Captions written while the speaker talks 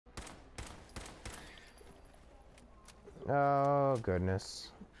Oh,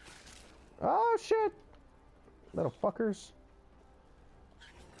 goodness. Oh, shit! Little fuckers.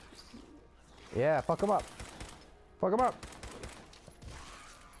 Yeah, fuck them up. Fuck them up.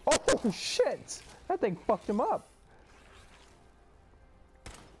 Oh, shit! That thing fucked him up.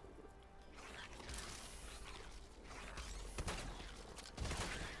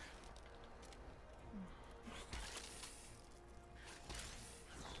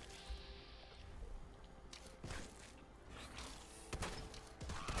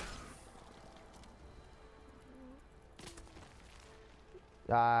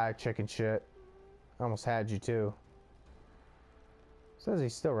 Ah, chicken shit. Almost had you too. Says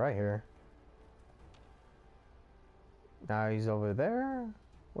he's still right here. Now he's over there?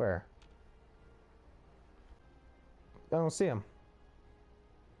 Where? I don't see him.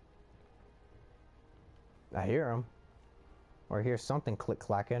 I hear him. Or I hear something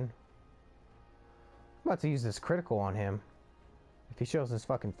click-clacking. I'm about to use this critical on him. If he shows his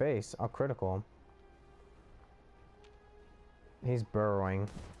fucking face, I'll critical him. He's burrowing.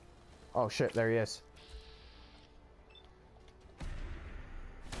 Oh shit, there he is.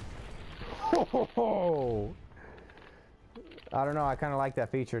 Oh! I don't know, I kind of like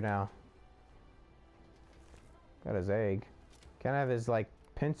that feature now. Got his egg. Can I have his, like,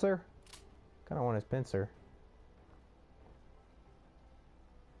 pincer? Kind of want his pincer.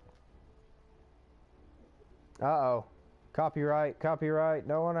 Uh-oh. Copyright, copyright.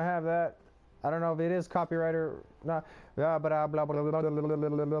 Don't want to have that. I don't know if it is copyright or not. Blah, blah, blah, blah, blah, blah,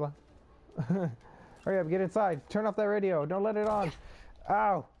 blah, blah. Hurry up, get inside. Turn off that radio. Don't let it on.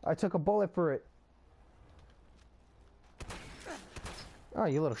 Ow! I took a bullet for it. Oh,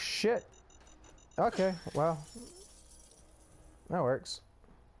 you little shit. Okay, well. That works.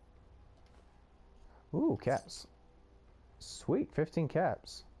 Ooh, caps. Sweet, 15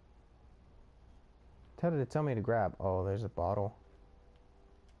 caps. How did it tell me to grab? Oh, there's a bottle.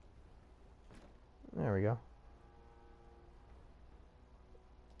 There we go.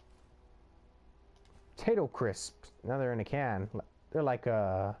 Potato crisps. Now they're in a can. They're like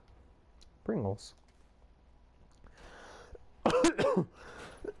Pringles.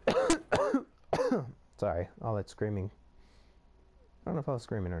 Sorry, all that screaming. I don't know if I was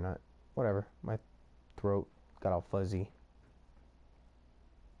screaming or not. Whatever. My throat got all fuzzy.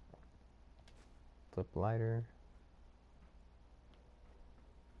 Flip lighter.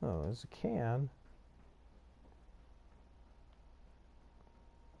 Oh, there's a can.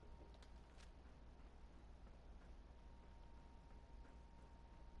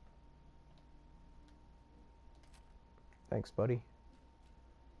 Thanks, buddy.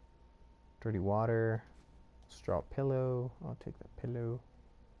 Dirty water. Straw pillow. I'll take that pillow.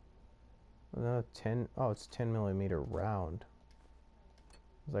 10. Oh, it's 10mm round. I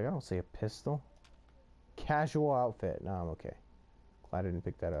was like, I don't see a pistol. Casual outfit. No, I'm okay. Glad I didn't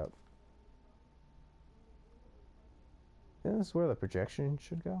pick that up. Isn't this where the projection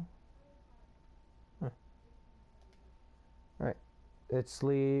should go? Huh. Alright. Let's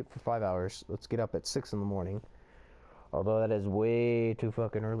sleep for 5 hours. Let's get up at 6 in the morning. Although that is way too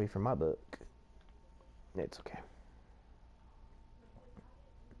fucking early for my book. It's okay.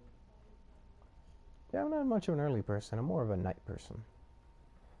 Yeah, I'm not much of an early person. I'm more of a night person.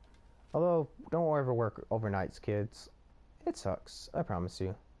 Although, don't ever work overnights, kids. It sucks. I promise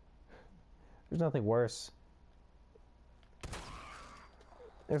you. There's nothing worse.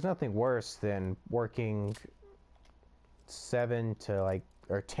 There's nothing worse than working 7 to like,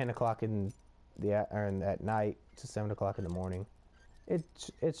 or 10 o'clock in the or at night to 7 o'clock in the morning.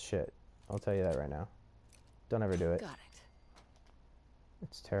 It's shit. I'll tell you that right now. Don't ever do it. Got it.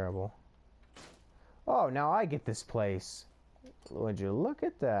 It's terrible. Oh, now I get this place. Would you look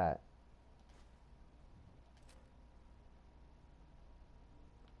at that?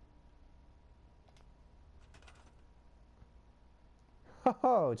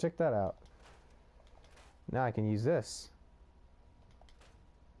 Oh, check that out. Now I can use this.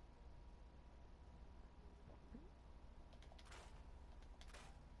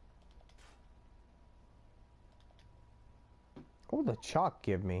 What would the chalk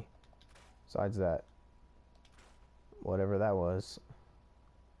give me? Besides that. Whatever that was.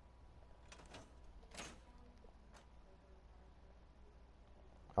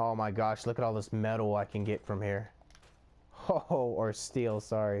 Oh my gosh, look at all this metal I can get from here. Oh, or steel,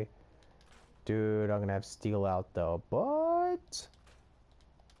 sorry. Dude, I'm gonna have steel out though, but...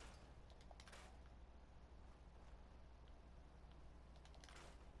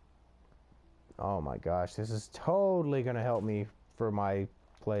 Oh my gosh, this is totally gonna help me for my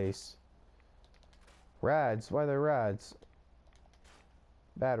place. Rads, why are there rads?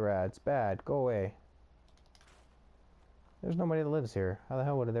 Bad rads, bad, go away. There's nobody that lives here. How the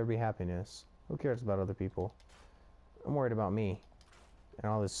hell would there be happiness? Who cares about other people? I'm worried about me.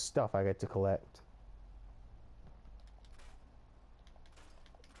 And all this stuff I get to collect.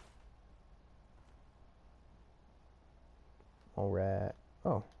 Molerat.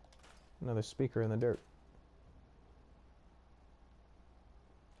 Oh. Another speaker in the dirt.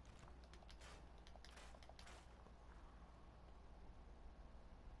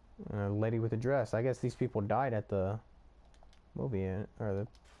 And a lady with a dress. I guess these people died at the movie or the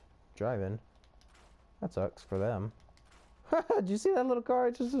drive-in. That sucks for them. Did you see that little car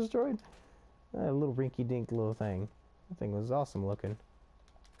I just destroyed? That little rinky-dink little thing. That thing was awesome looking.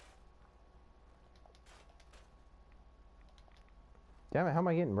 Damn it, how am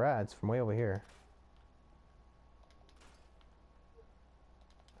I getting rads from way over here?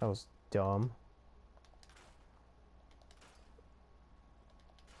 That was dumb.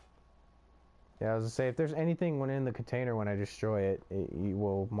 Yeah, I was gonna say, if there's anything when in the container when I destroy it, it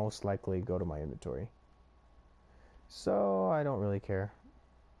will most likely go to my inventory. So, I don't really care.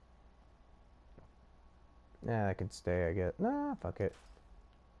 Nah, that could stay, I guess. Nah, fuck it.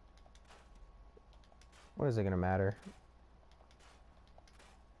 What is it gonna matter?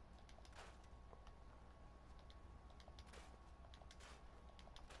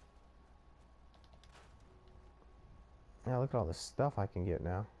 Yeah, look at all the stuff I can get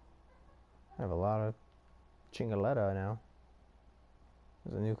now. I have a lot of chingaletta now.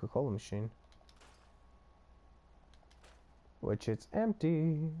 There's a new Coca-Cola machine. Which it's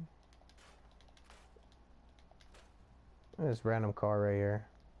empty. This random car right here.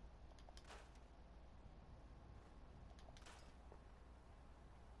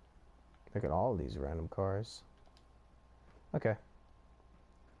 Look at all these random cars. Okay.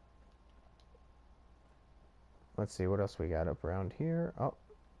 Let's see what else we got up around here. Oh.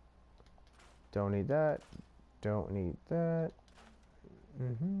 Don't need that. Don't need that.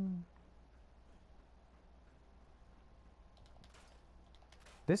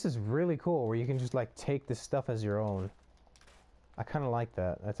 This is really cool where you can just like take this stuff as your own. I kind of like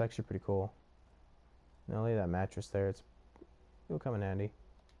that. That's actually pretty cool. Now leave that mattress there. It'll come in handy.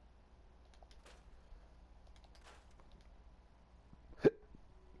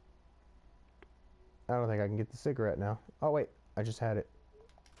 I don't think I can get the cigarette now. Oh wait, I just had it.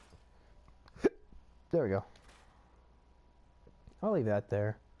 There we go. I'll leave that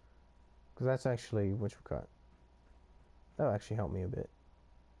there. Because that's actually which we cut. That'll actually help me a bit.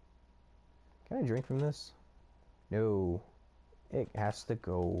 Can I drink from this? No. It has to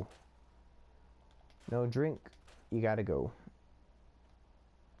go. No drink. You gotta go.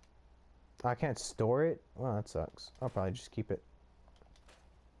 I can't store it? Well, that sucks. I'll probably just keep it.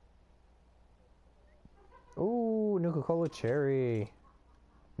 Ooh, Nuka-Cola Cherry.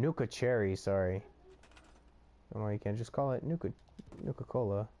 Nuka Cherry, sorry. Oh, you can't just call it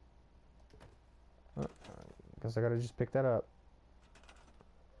Nuka-Cola. Guess I gotta just pick that up.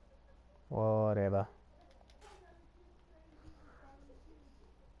 Whatever.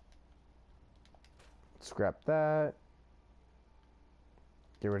 Scrap that.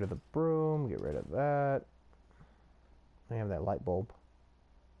 Get rid of the broom. Get rid of that. I have that light bulb.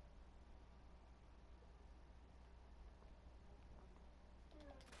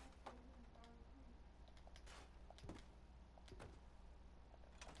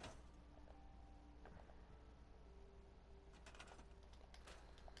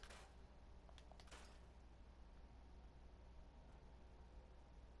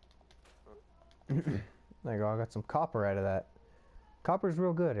 There you go, I got some copper out of that. Copper's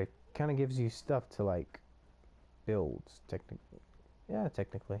real good. It kind of gives you stuff to like build, technically. Yeah,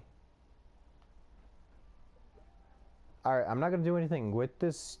 technically. Alright, I'm not going to do anything with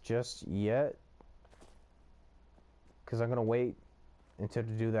this just yet. Because I'm going to wait until to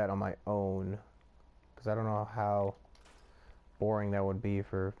do that on my own. Because I don't know how boring that would be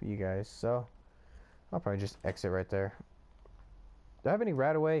for you guys. So, I'll probably just exit right there. Do I have any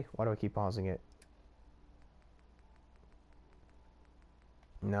right away? Why do I keep pausing it?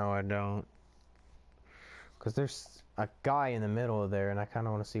 No, I don't. Because there's a guy in the middle of there, and I kind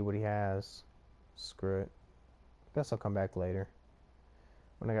of want to see what he has. Screw it. Guess I'll come back later.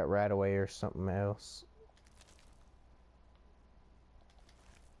 When I got right away or something else.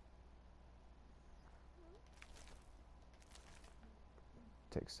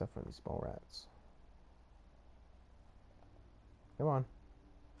 Take stuff from these Molrats. Come on.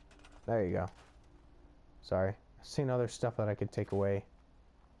 There you go. Sorry. I've seen other stuff that I could take away.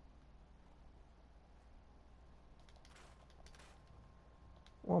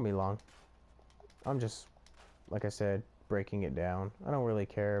 Won't be long. I'm just, like I said, breaking it down. I don't really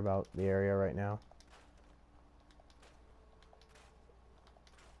care about the area right now.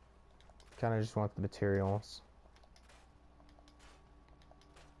 Kind of just want the materials.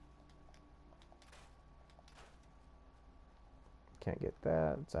 Can't get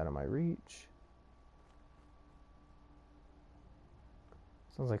that. It's out of my reach.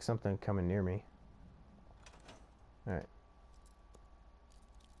 Sounds like something coming near me. Alright.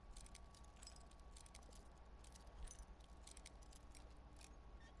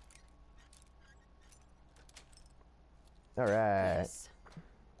 Alright. Yes.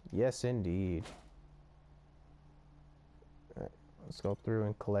 Yes, indeed. Alright, let's go through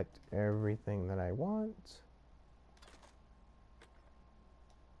and collect everything that I want.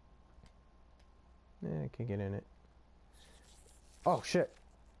 Yeah, I can get in it. Oh, shit.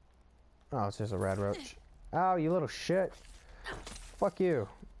 Oh, it's just a rad roach. Ow, you little shit. Fuck you.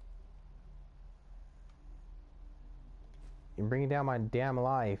 You're bringing down my damn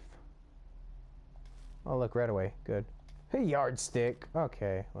life. Oh, look, right away. Good. Hey, yardstick.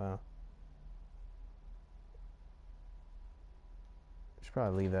 Okay, well. Should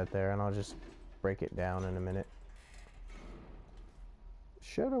probably leave that there, and I'll just break it down in a minute.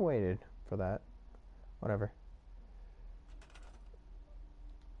 Should have waited for that. Whatever.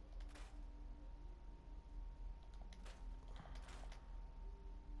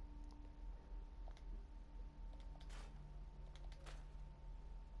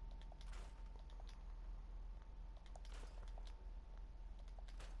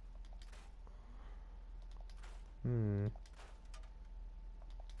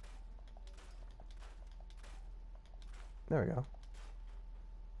 There we go.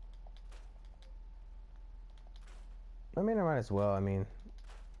 I mean, I might as well. I mean,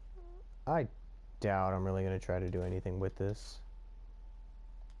 I doubt I'm really going to try to do anything with this.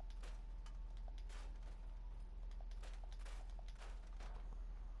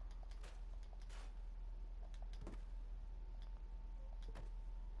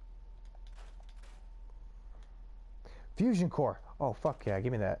 Fusion core. Oh, fuck yeah.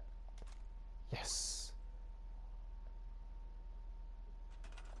 Give me that. Yes.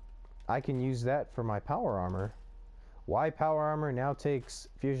 I can use that for my power armor. Why power armor now takes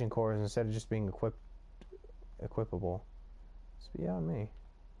fusion cores instead of just being equipable? It's beyond me.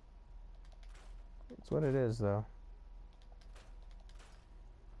 It's what it is, though.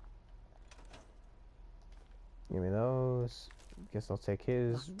 Give me those. Guess I'll take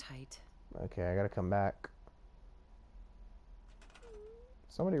his. Lock tight. Okay, I gotta come back.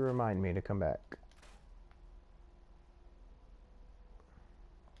 Somebody remind me to come back.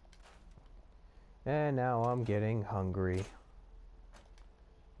 And now I'm getting hungry.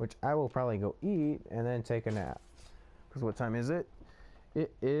 Which I will probably go eat and then take a nap. Because what time is it?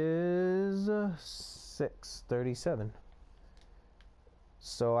 It is 6:37.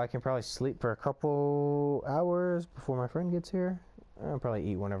 So I can probably sleep for a couple hours before my friend gets here. I'll probably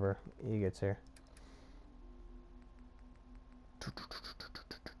eat whenever he gets here.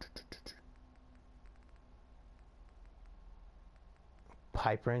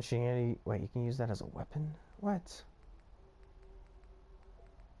 Pipe wrenching. Wait, you can use that as a weapon? What?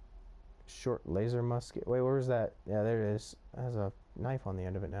 Short laser musket. Wait, where is that? Yeah, there it is. It has a knife on the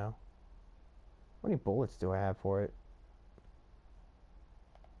end of it now. How many bullets do I have for it?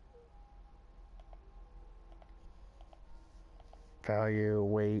 Value,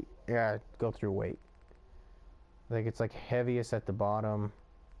 weight. Yeah, go through weight. I think it's like heaviest at the bottom.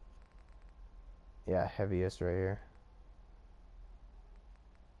 Yeah, heaviest right here.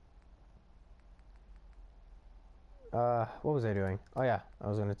 What was I doing? Oh yeah, I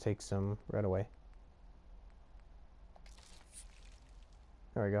was gonna take some right away.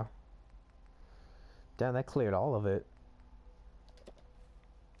 There we go. Damn, that cleared all of it.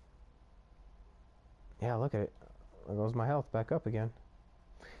 Yeah, look at it. There goes my health back up again.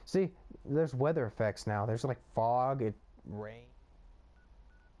 See, there's weather effects now. There's like fog, rain.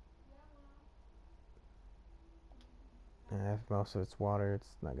 Yeah, if most of it's water,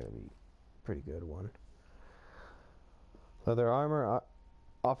 it's not gonna be a pretty good one. Leather armor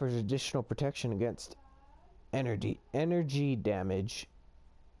offers additional protection against energy damage.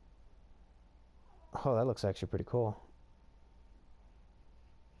 Oh, that looks actually pretty cool.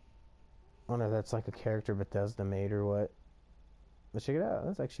 I wonder if that's like a character Bethesda made or what. But check it out.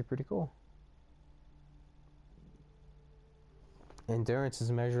 That's actually pretty cool. Endurance is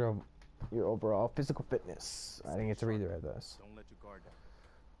a measure of your overall physical fitness. I didn't get to read the rest of this. Don't let your guard down.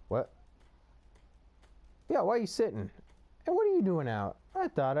 What? Yeah, why are you sitting? And what are you doing out? I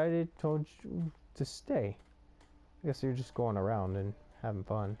thought I told you to stay. I guess you're just going around and having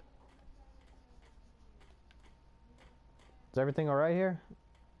fun. Is everything alright here?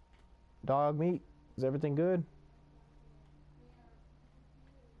 Dog meat? Is everything good?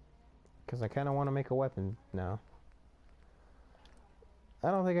 Because I kind of want to make a weapon now.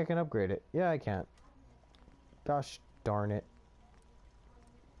 I don't think I can upgrade it. Yeah, I can't. Gosh darn it.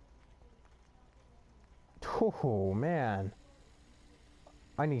 Oh, man.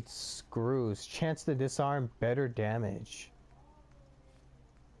 I need screws. Chance to disarm, better damage.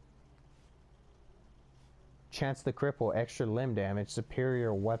 Chance to cripple, extra limb damage,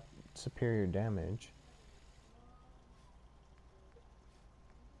 superior damage.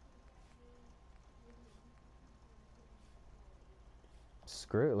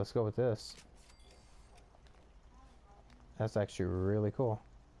 Screw it, let's go with this. That's actually really cool.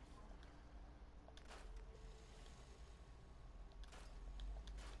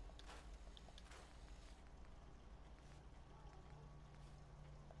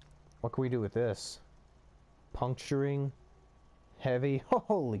 What can we do with this? Puncturing, heavy.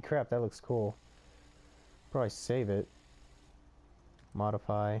 Holy crap, that looks cool. Probably save it.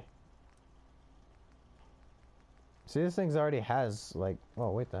 Modify. See, this thing's already has like.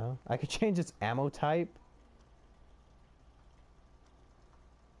 Oh wait, the hell! I could change its ammo type.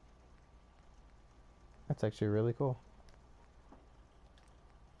 That's actually really cool.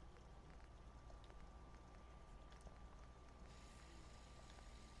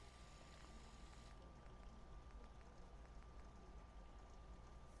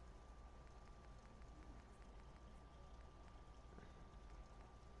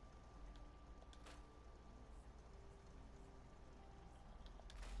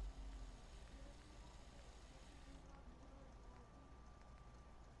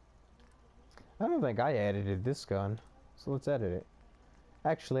 I don't think I edited this gun, so let's edit it.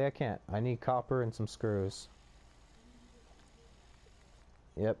 Actually, I can't. I need copper and some screws.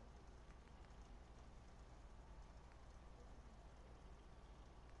 Yep.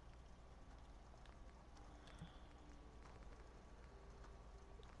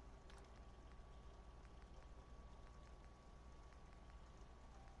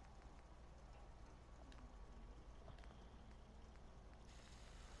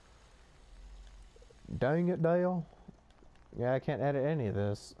 Dang it, Dale. Yeah, I can't edit any of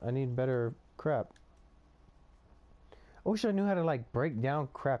this. I need better crap. I wish I knew how to, like, break down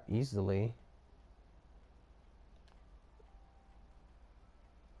crap easily.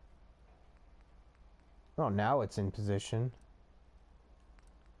 Oh, now it's in position.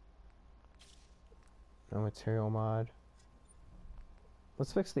 No material mod.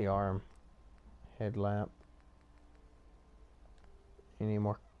 Let's fix the arm. Headlamp. You need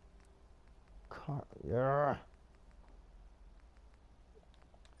more car. Yeah.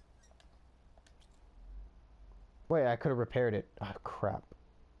 Wait, I could have repaired it. Oh, crap.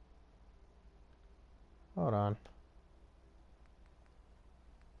 Hold on.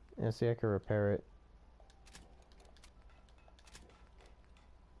 Yeah, see, I could repair it.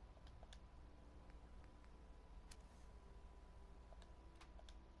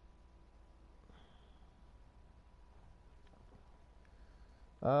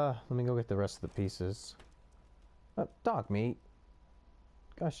 Let me go get the rest of the pieces. Dog meat.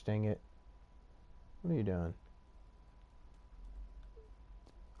 Gosh dang it. What are you doing?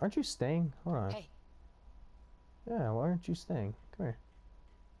 Aren't you staying? Hold on. Hey. Yeah, why aren't you staying? Come here.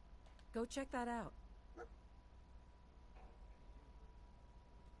 Go check that out.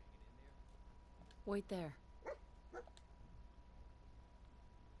 Wait there.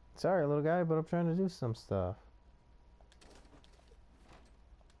 Sorry, little guy, but I'm trying to do some stuff.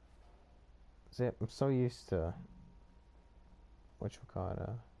 See, I'm so used to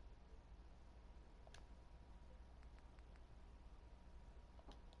whatchamacallit.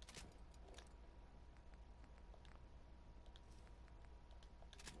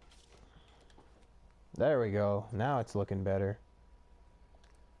 There we go. Now it's looking better.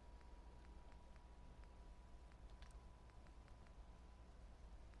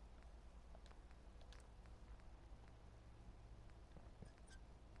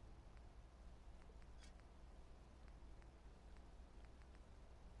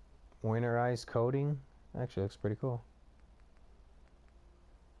 Winterized coating. Actually looks pretty cool.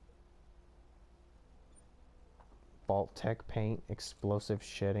 Bolt Tech paint. Explosive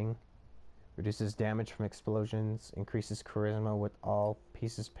shedding. Reduces damage from explosions. Increases charisma with all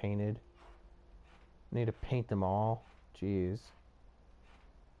pieces painted. Need to paint them all. Jeez.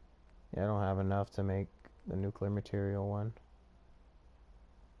 Yeah, I don't have enough to make the nuclear material one.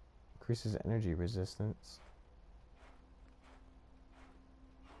 Increases energy resistance.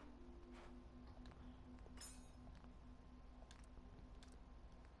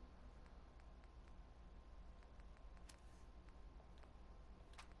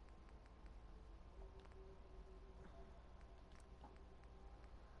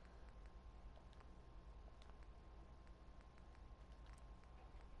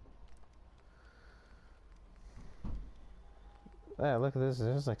 Yeah, look at this.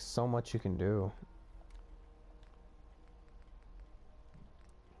 There's like so much you can do.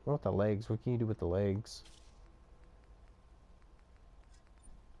 What with the legs? What can you do with the legs?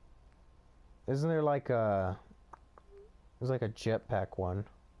 Isn't there like a... There's like a jetpack one.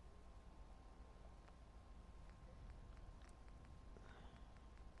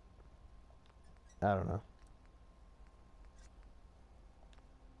 I don't know.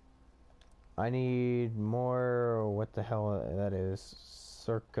 I need more... What the hell that is?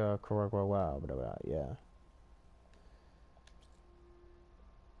 Circa... Blah, blah, blah, yeah.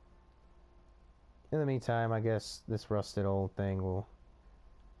 In the meantime, I guess this rusted old thing will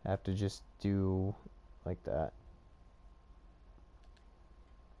have to just do like that.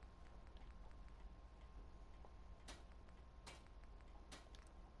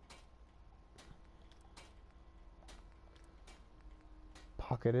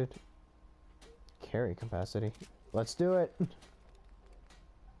 Pocketed carry capacity. Let's do it.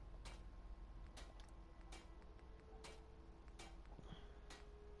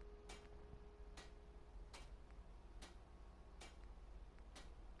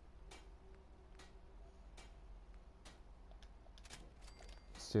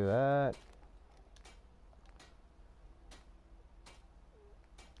 Let's do that.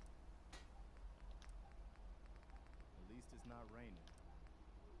 At least it's not raining.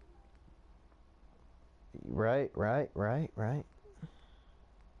 Right.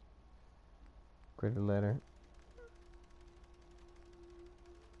 Graded letter.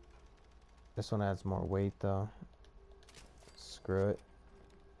 This one adds more weight though. Screw it.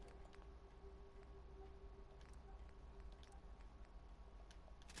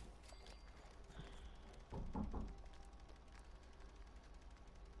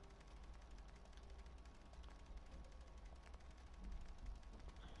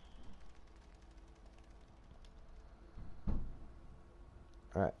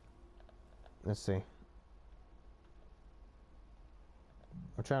 Alright. Let's see.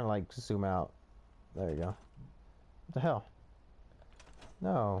 I'm trying to like zoom out. There you go. What the hell?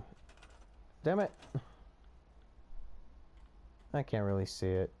 No. Damn it. I can't really see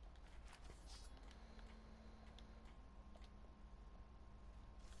it.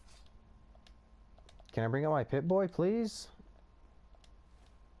 Can I bring out my Pip-Boy, please?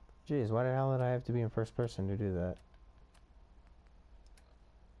 Jeez, why the hell did I have to be in first person to do that?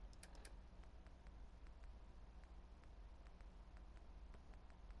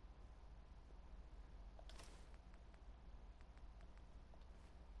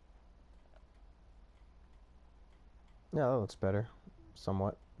 Yeah, that looks better.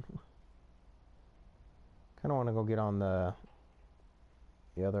 Somewhat. Kinda wanna go get on the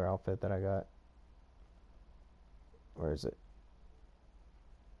other outfit that I got. Where is it?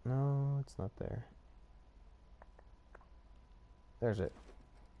 No, it's not there. There's it.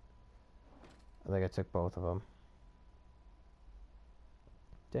 I think I took both of them.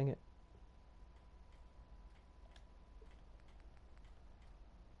 Dang it.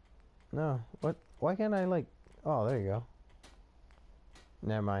 No, what? Why can't I like... Oh, there you go.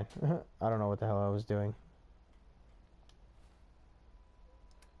 Never mind. I don't know what the hell I was doing.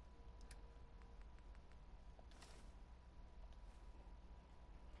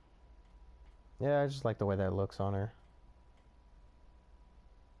 Yeah, I just like the way that looks on her.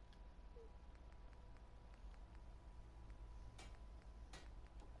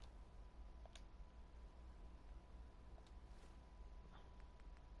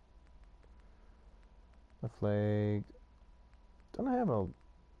 The flag. Don't I have a...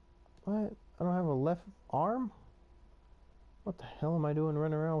 What? I don't have a left arm? What the hell am I doing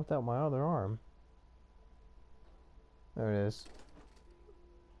running around without my other arm? There it is.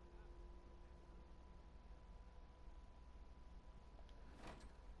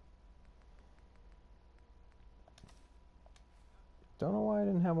 Don't know why I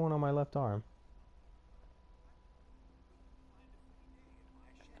didn't have one on my left arm.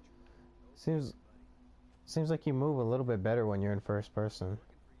 Seems like you move a little bit better when you're in first person.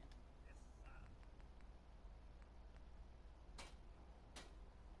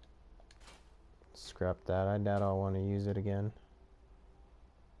 Scrap that. I doubt I'll want to use it again.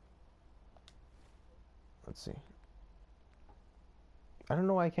 Let's see. I don't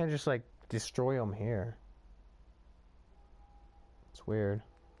know why I can't just like destroy them here. It's weird.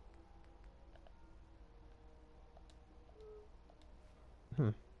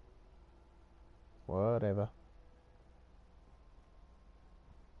 Whatever.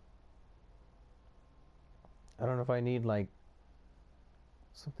 I don't know if I need like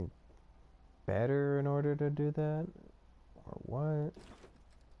something better in order to do that or what.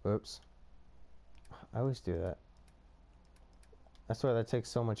 Oops. I always do that. I swear that takes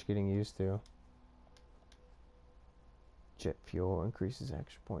so much getting used to. Jet fuel increases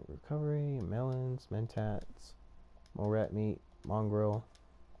action point recovery. Melons, mentats, Molerat meat, mongrel,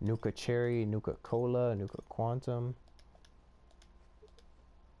 Nuka cherry, Nuka cola, Nuka quantum.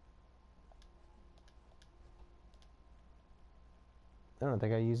 I don't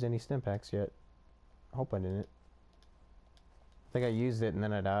think I used any stim packs yet. I hope I didn't. I think I used it and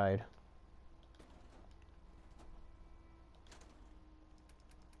then I died.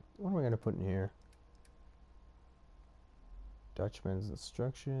 What am I gonna put in here? Dutchman's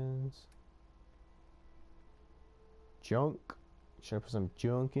instructions. Junk. Should I put some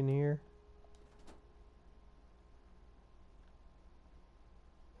junk in here?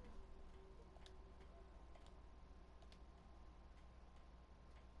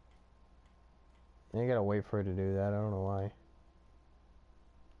 I gotta wait for it to do that. I don't know why.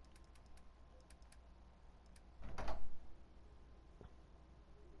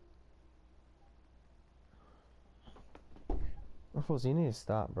 Ruffles, you need to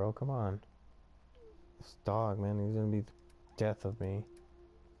stop, bro. Come on. This dog, man, he's gonna be the death of me.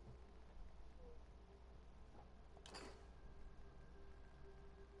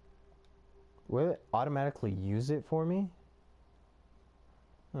 Will it automatically use it for me?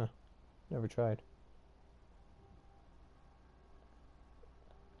 Huh. Never tried.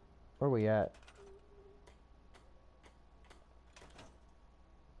 Where are we at?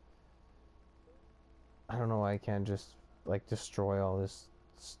 I don't know why I can't just like destroy all this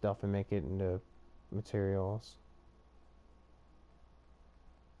stuff and make it into materials.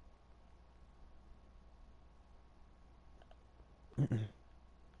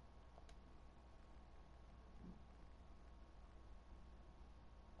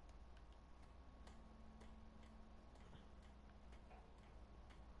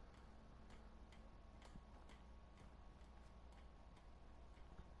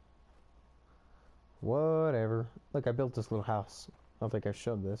 Whatever. Look, I built this little house. I don't think I've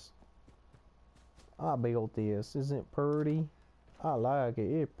showed this. I built this. Isn't it pretty? I like it.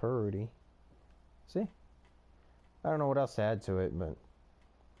 It's pretty. See? I don't know what else to add to it, but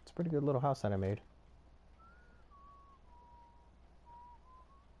it's a pretty good little house that I made.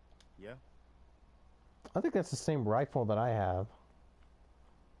 Yeah? I think that's the same rifle that I have.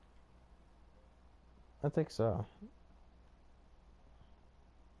 I think so.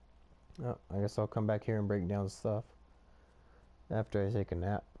 Oh, I guess I'll come back here and break down stuff after I take a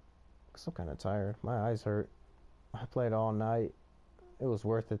nap. Cause I'm kind of tired. My eyes hurt. I played all night. It was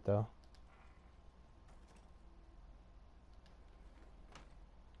worth it though.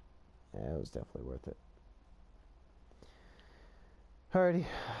 Yeah, it was definitely worth it. Alrighty,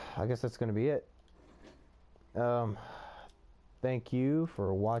 I guess that's gonna be it. Thank you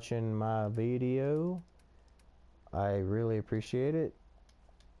for watching my video. I really appreciate it.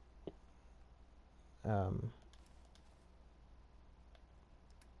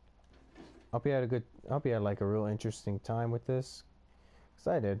 Hope you had like a real interesting time with this. 'Cause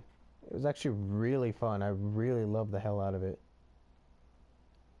I did. It was actually really fun. I really loved the hell out of it.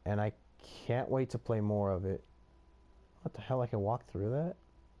 And I can't wait to play more of it. What the hell, I can walk through that?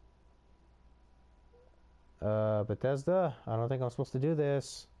 Bethesda, I don't think I'm supposed to do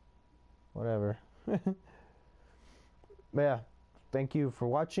this. Whatever. But yeah, thank you for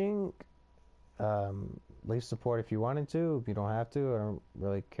watching. Leave support if you wanted to. If you don't have to, I don't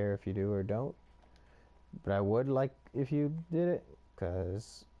really care if you do or don't. But I would like if you did it,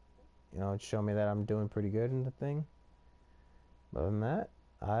 because, you know, it'd show me that I'm doing pretty good in the thing. Other than that,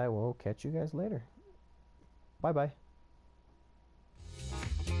 I will catch you guys later. Bye-bye.